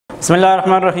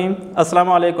बिस्मिल्लाहिर्रहमानिर्रहीम।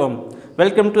 अस्सलामु अलैकुम।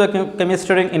 Welcome to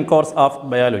केमिस्ट्रिंग in course of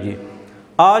biology.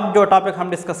 आज जो टॉपिक हम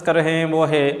डिस्कस कर रहे हैं वो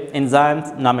है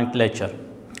एंजाइम्स नोमेंक्लेचर।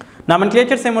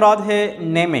 नोमेंक्लेचर से मुराद है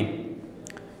नेमिंग,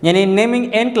 यानी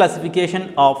naming and classification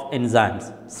of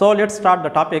enzymes. So let's start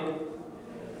the topic.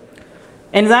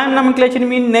 Enzyme nomenclature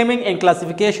means naming and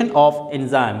classification of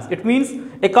enzymes. It means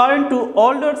according to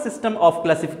older system of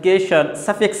classification,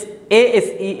 suffix ase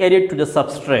added to the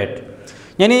substrate.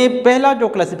 यानी पहला जो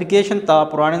classification था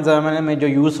पुराने ज़माने में जो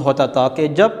use होता था कि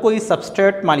जब कोई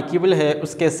सबस्ट्रेट मालिक्यूल है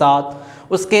उसके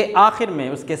साथ उसके आखिर में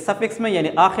उसके सफिक्स में यानी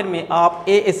आखिर में आप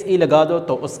ASE लगा दो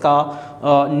तो उसका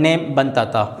नेम बनता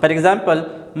था। फॉर एग्ज़ाम्पल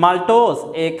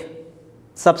माल्टोज एक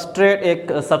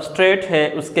सबस्ट्रेट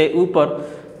है, उसके ऊपर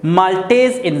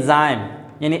माल्टेज एंजाइम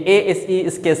यानी ASE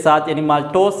इसके साथ यानी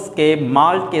माल्टोस के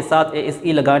माल्ट के साथ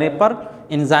ASE लगाने पर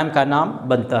एंजाइम का नाम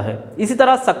बनता है। इसी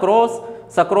तरह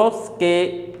सक्रोस के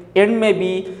एंड में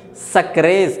भी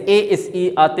सक्रेज ASE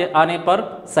आने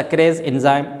पर सक्रेज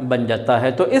एंजाइम बन जाता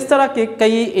है। तो इस तरह के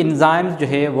कई एंजाइम्स जो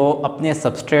है वो अपने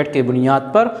सबस्ट्रेट के बुनियाद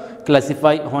पर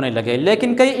क्लासिफाई होने लगे,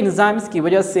 लेकिन कई एंजाइम्स की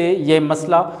वजह से ये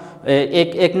मसला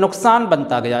एक नुकसान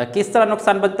बनता गया। किस तरह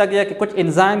नुकसान बनता गया कि कुछ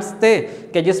एंजाइम्स थे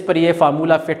कि जिस पर ये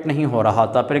फार्मूला फिट नहीं हो रहा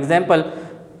था। For example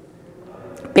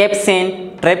pepsin,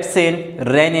 trypsin,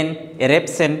 rennin,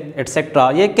 एरेप्सिन etcetera,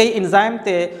 ये कई एंजाइम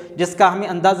थे जिसका हमें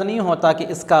अंदाज़ा नहीं होता कि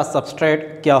इसका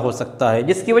सबस्ट्रेट क्या हो सकता है,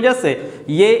 जिसकी वजह से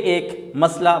ये एक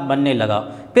मसला बनने लगा।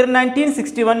 फिर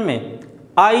 1961 में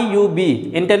IUB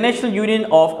international union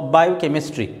of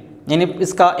biochemistry यानी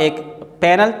इसका एक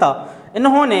पैनल था,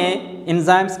 इन्होंने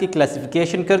एंजाइम्स की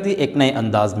क्लासिफिकेशन कर दी एक नए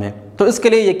अंदाज में। तो इसके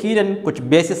लिए यकीनन कुछ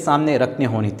बेसिस सामने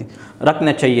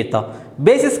रखना चाहिए था।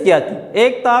 बेसिस क्या थी?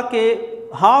 एक था कि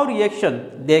हाउ रिएक्शन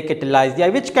दे कैटेलाइज या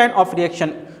which kind of reaction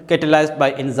catalysed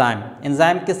bye enzyme,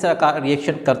 enzyme किस तरह का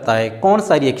रिएक्शन करता है, कौन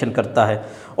सा रिएक्शन करता है,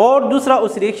 और दूसरा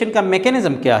उस रिएक्शन का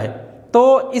मैकेनिज्म क्या है।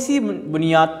 तो इसी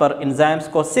बुनियाद पर एंजाइम्स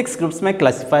को 6 ग्रुप्स में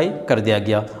क्लासिफाई कर दिया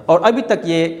गया और अभी तक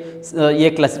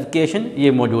ये क्लासिफिकेशन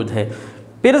ये मौजूद है।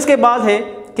 फिर उसके बाद है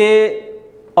कि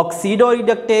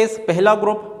ऑक्सीडोरिडक्टेज पहला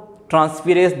ग्रुप,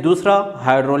 ट्रांसफेरेज दूसरा,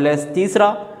 हाइड्रोलेज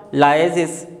तीसरा,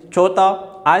 लाइजेज चौथा,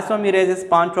 आइसोमेरेजेस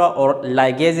पांचवा और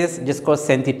लाइगेजेस जिसको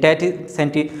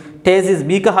सिंथेटेसिस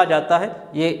भी कहा जाता है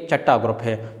ये छठा ग्रुप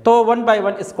है। तो वन बाय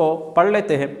वन इसको पढ़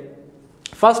लेते हैं।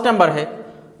 फर्स्ट नंबर है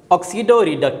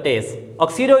ऑक्सीडोरिडक्टेज।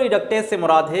 ऑक्सीडोरिडक्टेज से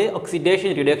मुराद है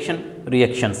ऑक्सीडेशन रिडक्शन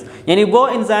रिएक्शंस, यानी वो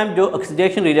एंजाइम जो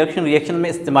ऑक्सीडेशन रिडक्शन रिएक्शन में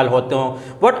इस्तेमाल होते हों।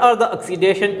 What are the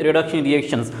oxidation reduction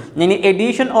reactions? यानी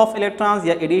एडिशन ऑफ इलेक्ट्रॉन्स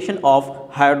या एडिशन ऑफ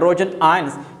हाइड्रोजन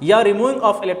आयंस या रिमूविंग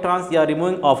ऑफ इलेक्ट्रॉन्स या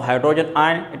removing of hydrogen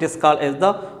ion, it is called as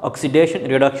the oxidation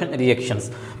reduction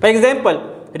reactions. For example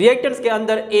reactants के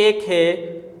अंदर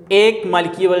एक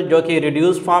molecule जो कि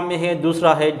reduce form में है,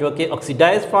 दूसरा है जो कि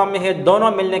ऑक्सीडाइज फॉर्म में है।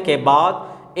 दोनों मिलने के बाद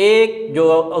एक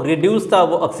जो रिड्यूस था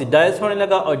वो ऑक्सीडाइज होने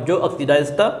लगा और जो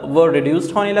ऑक्सीडाइज था वो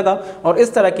रिड्यूस्ड होने लगा, और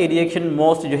इस तरह के रिएक्शन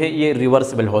मोस्ट जो है ये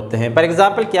रिवर्सिबल होते हैं। फॉर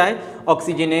एग्जांपल क्या है?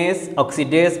 ऑक्सीजनेस,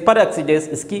 ऑक्सीडेज, पर ऑक्सीडेज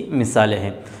इसकी मिसालें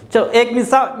हैं। चलो एक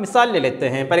मिसाल ले लेते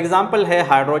हैं। फॉर एग्जांपल है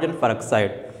हाइड्रोजन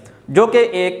पेरोक्साइड जो कि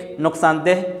एक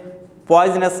नुकसानदेह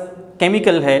पॉइजनस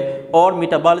केमिकल है और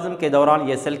मेटाबॉलिज्म के दौरान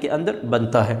ये सेल के अंदर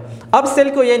बनता है। अब सेल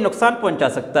को ये नुकसान पहुंचा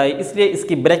सकता है, इसलिए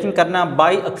इसकी ब्रेकिंग करना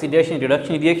बाय ऑक्सीडेशन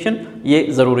रिडक्शन रिएक्शन ये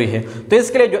ज़रूरी है। तो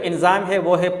इसके लिए जो एंजाइम है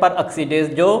वो है पर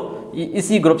ऑक्सीडेज जो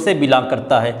इसी ग्रुप से बिलोंग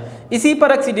करता है। इसी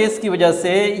पर ऑक्सीडेज की वजह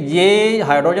से ये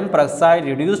हाइड्रोजन पेरोक्साइड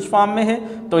रिड्यूस्ड फॉर्म में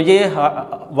है, तो ये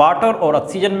वाटर और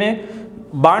ऑक्सीजन में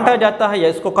बांटा जाता है या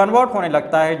इसको कन्वर्ट होने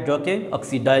लगता है जो कि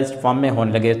ऑक्सीडाइज्ड फॉर्म में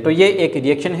होने लगे। तो ये एक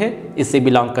रिएक्शन है इससे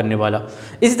बिलोंग करने वाला।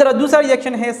 इसी तरह दूसरा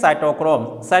रिएक्शन है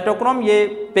साइटोक्रोम। साइटोक्रोम ये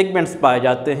पिगमेंट्स पाए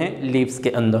जाते हैं लीव्स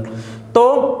के अंदर,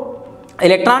 तो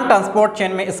इलेक्ट्रॉन ट्रांसपोर्ट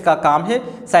चेन में इसका काम है।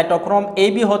 साइटोक्रोम A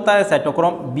भी होता है,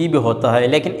 साइटोक्रोम B भी होता है,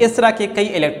 लेकिन इस तरह के कई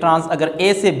इलेक्ट्रॉन्स अगर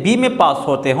A से B में पास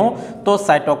होते हों तो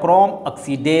साइटोक्रोम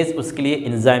ऑक्सीडेज उसके लिए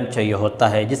एंजाइम चाहिए होता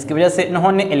है, जिसकी वजह से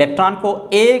इन्होंने इलेक्ट्रॉन को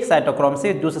एक साइटोक्रोम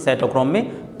से दूसरे साइटोक्रोम में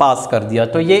पास कर दिया।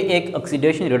 तो ये एक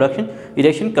ऑक्सीडेशन रिडक्शन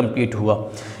रिएक्शन कंप्लीट हुआ।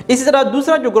 इसी तरह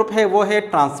दूसरा जो ग्रुप है वो है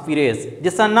ट्रांसफेरेज,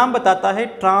 जिसका नाम बताता है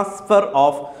ट्रांसफर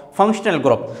ऑफ फंक्शनल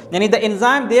ग्रुप, यानी the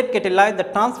enzyme that catalyse the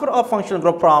transfer of functional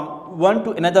group from one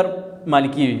two another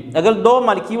molecule. अगर दो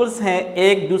मॉलिक्यूल्स हैं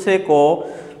एक दूसरे को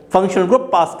फंक्शनल ग्रुप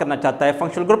पास करना चाहता है।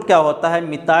 फंक्शनल ग्रुप क्या होता है?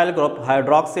 Methyl group,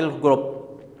 hydroxyl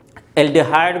group,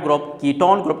 aldehyde group,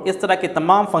 ketone group, इस तरह के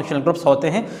तमाम फंक्शनल ग्रुप्स होते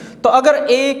हैं। तो अगर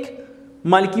एक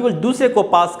मॉलिक्यूल दूसरे को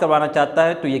पास करवाना चाहता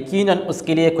है तो यकीनन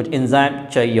उसके लिए कुछ एंजाइम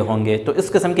चाहिए होंगे। तो इस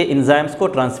किस्म के एंजाइम्स को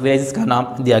ट्रांसफेरेज का नाम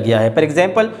दिया गया है। For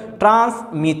example trans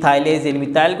methylase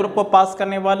methyl group को पास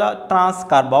करने वाला, ट्रांस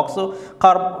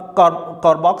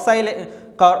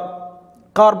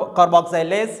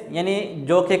कार्बोक्सिलेज यानी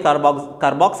जो कि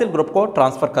कार्बोक्सिल ग्रुप को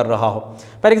ट्रांसफ़र कर रहा हो।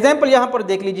 फॉर एग्जांपल यहाँ पर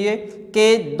देख लीजिए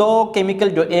कि दो केमिकल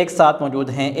जो एक साथ मौजूद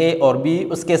हैं ए और बी,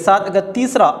 उसके साथ अगर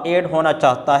तीसरा ऐड होना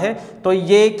चाहता है तो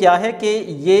ये क्या है कि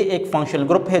ये एक फंक्शनल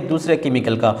ग्रुप है दूसरे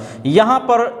केमिकल का। यहाँ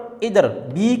पर इधर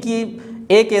बी की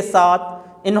ए के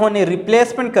साथ इन्होंने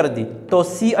रिप्लेसमेंट कर दी तो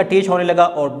सी अटैच होने लगा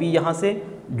और बी यहाँ से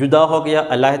जुदा हो गया,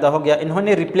 अलहदा हो गया,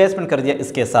 इन्होंने रिप्लेसमेंट कर दिया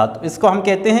इसके साथ। इसको हम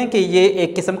कहते हैं कि ये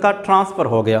एक किस्म का ट्रांसफ़र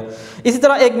हो गया। इसी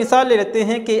तरह एक मिसाल ले लेते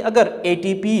हैं कि अगर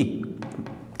एटीपी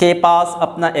के पास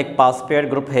अपना एक फॉस्फेट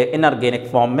ग्रुप है इनऑर्गेनिक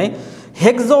फॉर्म में,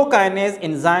 हेक्सोकाइनेज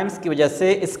एंजाइम्स की वजह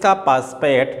से इसका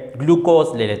फॉस्फेट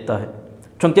ग्लूकोज ले लेता है।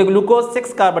 चूँकि ग्लूकोज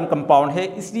 6 कार्बन कंपाउंड है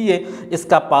इसलिए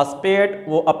इसका फॉस्फेट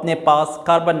वो अपने पास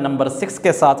कार्बन नंबर 6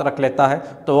 के साथ रख लेता है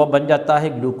तो वो बन जाता है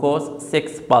ग्लूकोज 6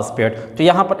 फॉस्फेट। तो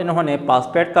यहाँ पर इन्होंने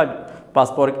फॉस्फेट का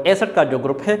फास्फोरिक एसिड का जो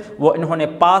ग्रुप है वो इन्होंने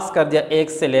पास कर दिया एक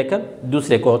से लेकर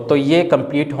दूसरे को, तो ये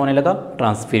कंप्लीट होने लगा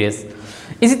ट्रांसफरेंस।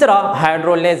 इसी तरह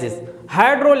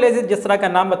हाइड्रोलेसिस जिस तरह का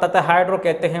नाम बताता है, हाइड्रो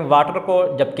कहते हैं वाटर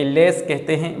को जबकि लेस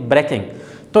कहते हैं ब्रेकिंग।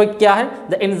 तो क्या है,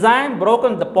 the enzyme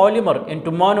broken the polymer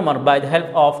into monomer by the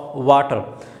help of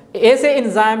water. ऐसे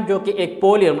एंजाइम जो कि एक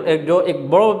पॉलीमर जो एक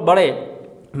बड़े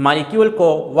मॉलिक्यूल को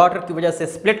वाटर की वजह से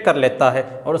स्प्लिट कर लेता है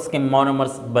और उसके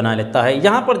मोनोमर्स बना लेता है।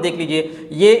 यहाँ पर देख लीजिए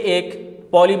ये एक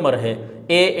पॉलीमर है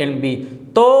ए एंड बी,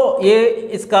 तो ये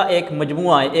इसका एक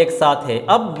मजमुआ है, एक साथ है।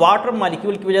 अब वाटर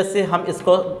मॉलिक्यूल की वजह से हम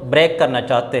इसको ब्रेक करना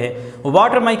चाहते हैं।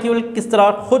 वाटर मॉलिक्यूल किस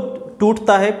तरह खुद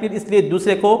टूटता है फिर इसलिए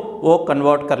दूसरे को वो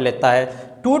कन्वर्ट कर लेता है।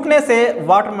 टूटने से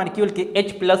वाटर मॉलिक्यूल के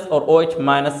H+ और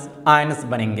OH- आयन्स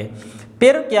बनेंगे।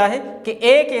 फिर क्या है कि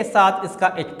A के साथ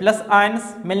इसका H+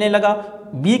 आयन्स मिलने लगा,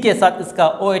 B के साथ इसका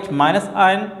OH-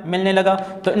 आयन मिलने लगा,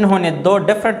 तो इन्होंने दो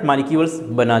डिफरेंट मॉलिक्यूल्स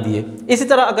बना दिए। इसी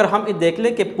तरह अगर हम देख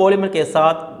लें कि पॉलीमर के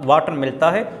साथ वाटर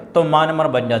मिलता है तो मोनोमर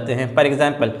बन जाते हैं। फॉर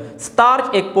एग्जांपल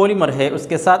स्टार्च एक पॉलीमर है,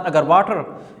 उसके साथ अगर वाटर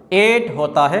ऐड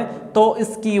होता है तो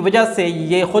इसकी वजह से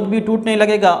ये खुद भी टूटने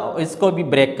लगेगा, इसको भी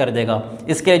ब्रेक कर देगा।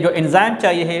 इसके जो एंजाइम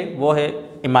चाहिए है वो है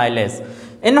एमाइलेज।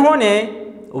 इन्होंने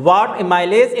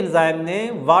एमाइलेज एंजाइम ने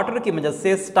वाटर की मदद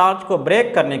से स्टार्च को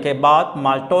ब्रेक करने के बाद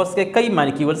माल्टोज के कई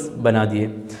मॉलिक्यूल्स बना दिए।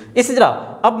 इसी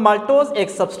तरह अब माल्टोज एक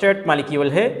सबस्ट्रेट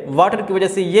मॉलिक्यूल है, वाटर की वजह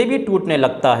से ये भी टूटने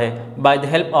लगता है by the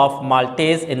help of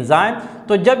maltase enzyme.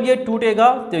 तो जब ये टूटेगा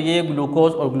तो ये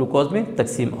ग्लूकोज और ग्लूकोज में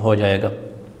तकसीम हो जाएगा।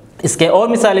 इसके और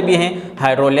मिसालें भी हैं,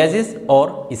 हाइड्रोलाइसिस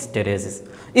और हिस्टेरेसिस।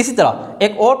 इसी तरह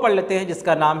एक और पढ़ लेते हैं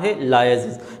जिसका नाम है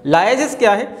लाइसिस। लाइसिस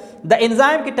क्या है, the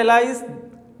enzyme catalyse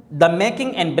the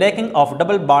making and breaking of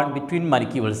double bond between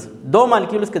molecules. दो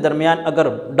मॉलिक्यूल्स के दरमियान अगर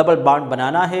डबल बॉन्ड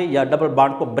बनाना है या डबल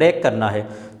बॉन्ड को ब्रेक करना है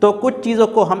तो कुछ चीज़ों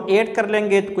को हम ऐड कर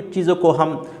लेंगे तो कुछ चीज़ों को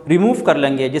हम रिमूव कर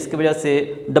लेंगे, जिसकी वजह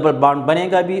से डबल बॉन्ड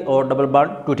बनेगा भी और डबल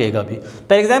बॉन्ड टूटेगा भी।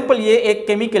 फॉर एग्जांपल ये एक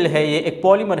केमिकल है, ये एक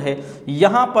पॉलीमर है,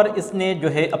 यहाँ पर इसने जो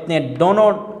है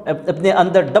अपने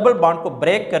अंदर डबल बॉन्ड को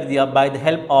ब्रेक कर दिया by the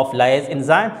help of lies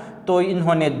enzyme. तो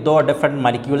इन्होंने दो डिफरेंट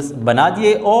मॉलिक्यूल्स बना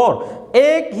दिए और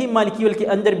एक ही मॉलिक्यूल के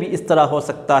अंदर भी इस तरह हो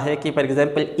सकता है कि फॉर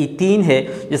एग्जांपल इथीन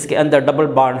है जिसके अंदर डबल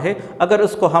बॉन्ड है, अगर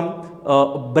उसको हम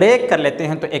ब्रेक कर लेते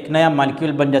हैं तो एक नया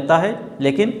मॉलिक्यूल बन जाता है,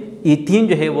 लेकिन इथीन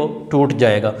जो है वो टूट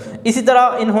जाएगा। इसी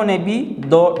तरह इन्होंने भी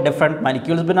दो डिफरेंट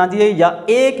मॉलिक्यूल्स बना दिए, या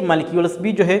एक मॉलिक्यूल्स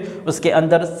भी जो है उसके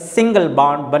अंदर सिंगल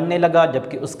बॉन्ड बनने लगा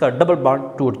जबकि उसका डबल बॉन्ड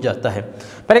टूट जाता है।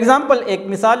 फॉर एग्जांपल एक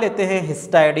मिसाल लेते हैं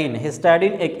हिस्टाइडिन।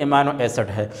 हिस्टाइडिन एक एमाइनो एसिड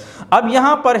है। अब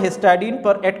यहाँ पर हिस्टाइडिन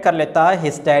पर ऐड कर लेता है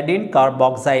हिस्टाइडिन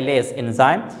कार्बोक्सिलेज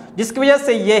एंजाइम, जिसकी वजह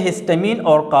से ये हिस्टामिन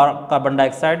और कार्बन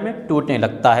डाइऑक्साइड में टूटने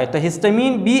लगता है। तो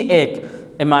हिस्टामिन भी एक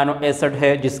एमाइनो एसिड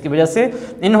है जिसकी वजह से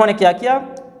इन्होंने क्या किया,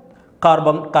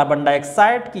 कार्बन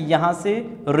डाइऑक्साइड की यहाँ से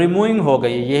रिमूविंग हो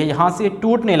गई, ये यहाँ से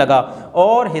टूटने लगा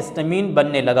और हिस्टामिन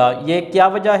बनने लगा। ये क्या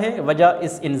वजह है, वजह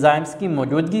इस एंजाइम्स की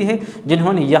मौजूदगी है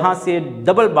जिन्होंने यहाँ से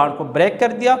डबल बॉन्ड को ब्रेक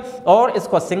कर दिया और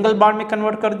इसको सिंगल बॉन्ड में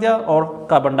कन्वर्ट कर दिया और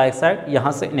कार्बन डाइऑक्साइड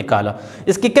यहाँ से निकाला।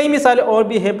 इसकी कई मिसालें और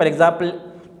भी हैं। फॉर एग्जाम्पल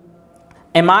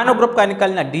एमाइनो ग्रुप का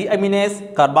निकालना डी अमीनेज,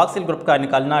 कार्बोक्सिल ग्रुप का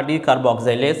निकालना डी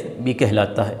कार्बोक्सिलेज भी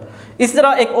कहलाता है। इस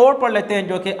तरह एक और पढ़ लेते हैं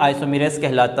जो कि आइसोमेरेज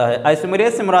कहलाता है।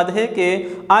 आइसोमेरेज से मुराद है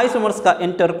कि आइसोमर्स का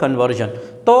इंटर कन्वर्जन।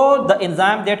 तो the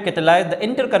enzyme that catalyse the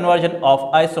inter conversion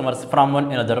of isomers from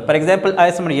one another. For example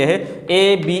isomer ये है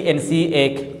ABNC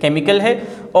एक केमिकल है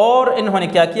और इन्होंने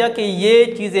क्या किया कि ये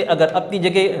चीज़ें अगर अपनी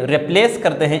जगह रिप्लेस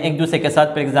करते हैं एक दूसरे के साथ,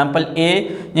 फॉर एग्जांपल A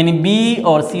यानी B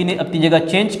और C ने अपनी जगह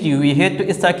चेंज की हुई है तो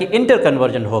इस तरह की इंटर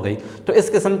कन्वर्जन हो गई। तो इस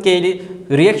किस्म के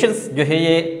रिएक्शंस जो है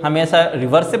ये हमेशा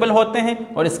रिवर्सिबल होते हैं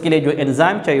और इसके लिए जो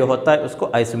एंजाइम चाहिए होता है उसको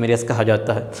आइसोमेरेज कहा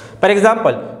जाता है। For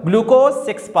example glucose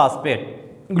 6 phosphate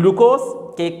glucose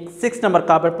के 6 नंबर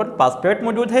कार्बन पर फास्फेट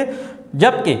मौजूद है,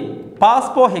 जबकि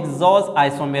फास्फोहेक्सोज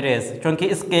आइसोमेरेज, क्योंकि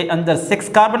इसके अंदर 6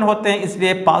 कार्बन होते हैं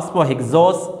इसलिए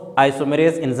फास्फोहेक्सोज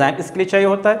आइसोमेरेज एंजाइम इसके लिए चाहिए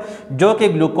होता है जो कि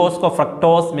ग्लूकोज को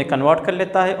फ्रक्टोज में कन्वर्ट कर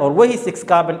लेता है, और वही 6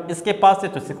 कार्बन इसके पास है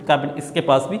तो 6 कार्बन इसके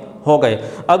पास भी हो गए।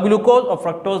 अब ग्लूकोज और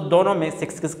फ्रक्टोज दोनों में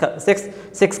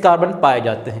 6 कार्बन पाए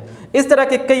जाते हैं। इस तरह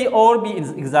के कई और भी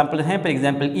एग्जाम्पल हैं, for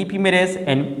example ईपीमेरेज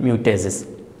and म्यूटेजेस।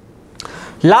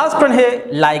 Last one है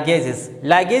लाइगेजेस।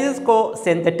 लाइगेजेस को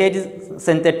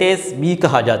सिंथेटेज भी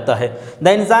कहा जाता है। The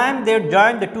enzyme that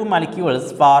join the two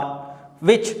molecules for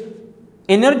which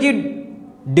energy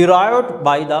derived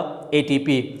by the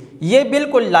ATP. ये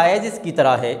बिल्कुल लाइगेज की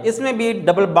तरह है, इसमें भी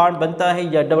डबल बॉन्ड बनता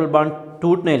है या डबल बॉन्ड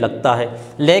टूटने लगता है,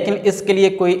 लेकिन इसके लिए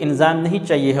कोई एंजाइम नहीं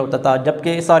चाहिए होता था,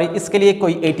 जबकि इसके लिए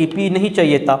कोई एटीपी नहीं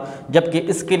चाहिए था, जबकि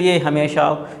इसके लिए हमेशा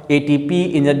एटीपी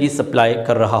एनर्जी सप्लाई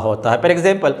कर रहा होता है। फॉर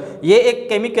एग्जांपल ये एक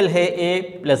केमिकल है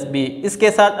A+B,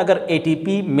 इसके साथ अगर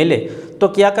एटीपी मिले तो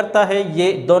क्या करता है,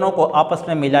 ये दोनों को आपस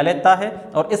में मिला लेता है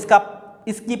और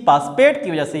इसकी फास्फेट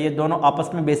की वजह से ये दोनों आपस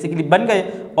में बेसिकली बन गए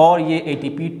और ये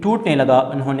एटीपी टूटने लगा,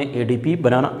 उन्होंने एडीपी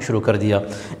बनाना शुरू कर दिया।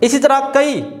 इसी तरह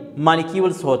कई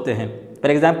मॉलिक्यूल्स होते हैं,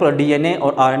 फॉर एग्जांपल डीएनए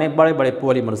और आरएनए बड़े बड़े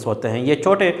पॉलीमर्स होते हैं, ये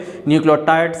छोटे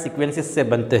न्यूक्लियोटाइड सीक्वेंसेस से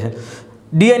बनते हैं।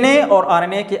 डीएनए और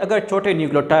आरएनए के अगर छोटे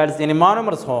न्यूक्लियोटाइड्स यानी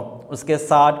मोनोमर्स हों, उसके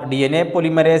साथ डीएनए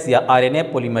पॉलीमरेज या आरएनए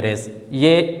पॉलीमरेज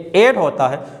ये ऐड होता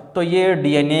है तो ये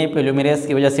डीएनए पॉलीमरेज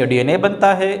की वजह से डीएनए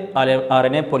बनता है,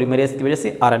 आरएनए पॉलीमरेज की वजह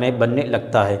से आरएनए बनने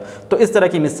लगता है। तो इस तरह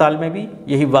की मिसाल में भी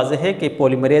यही वाज़ेह है कि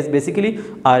पॉलीमरेज बेसिकली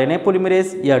आरएनए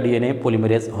पॉलीमरेज या डीएनए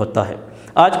पॉलीमरेज होता है।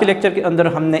 आज के लेक्चर के अंदर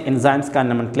हमने एंजाइम्स का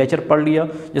नोमेनक्लेचर पढ़ लिया,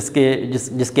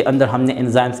 जिसके अंदर हमने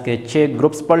एंजाइम्स के 6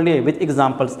 ग्रुप्स पढ़ लिए विद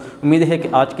एग्जांपल्स। उम्मीद है कि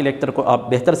आज के लेक्चर को आप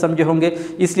बेहतर समझे होंगे,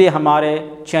 इसलिए हमारे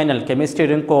चैनल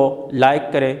केमिस्ट्रीरिंग को लाइक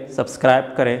करें,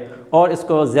 सब्सक्राइब करें और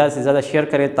इसको ज़्यादा से ज़्यादा शेयर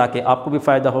करें ताकि आपको भी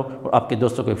फ़ायदा हो और आपके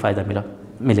दोस्तों को भी फ़ायदा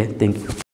मिले। Thank you.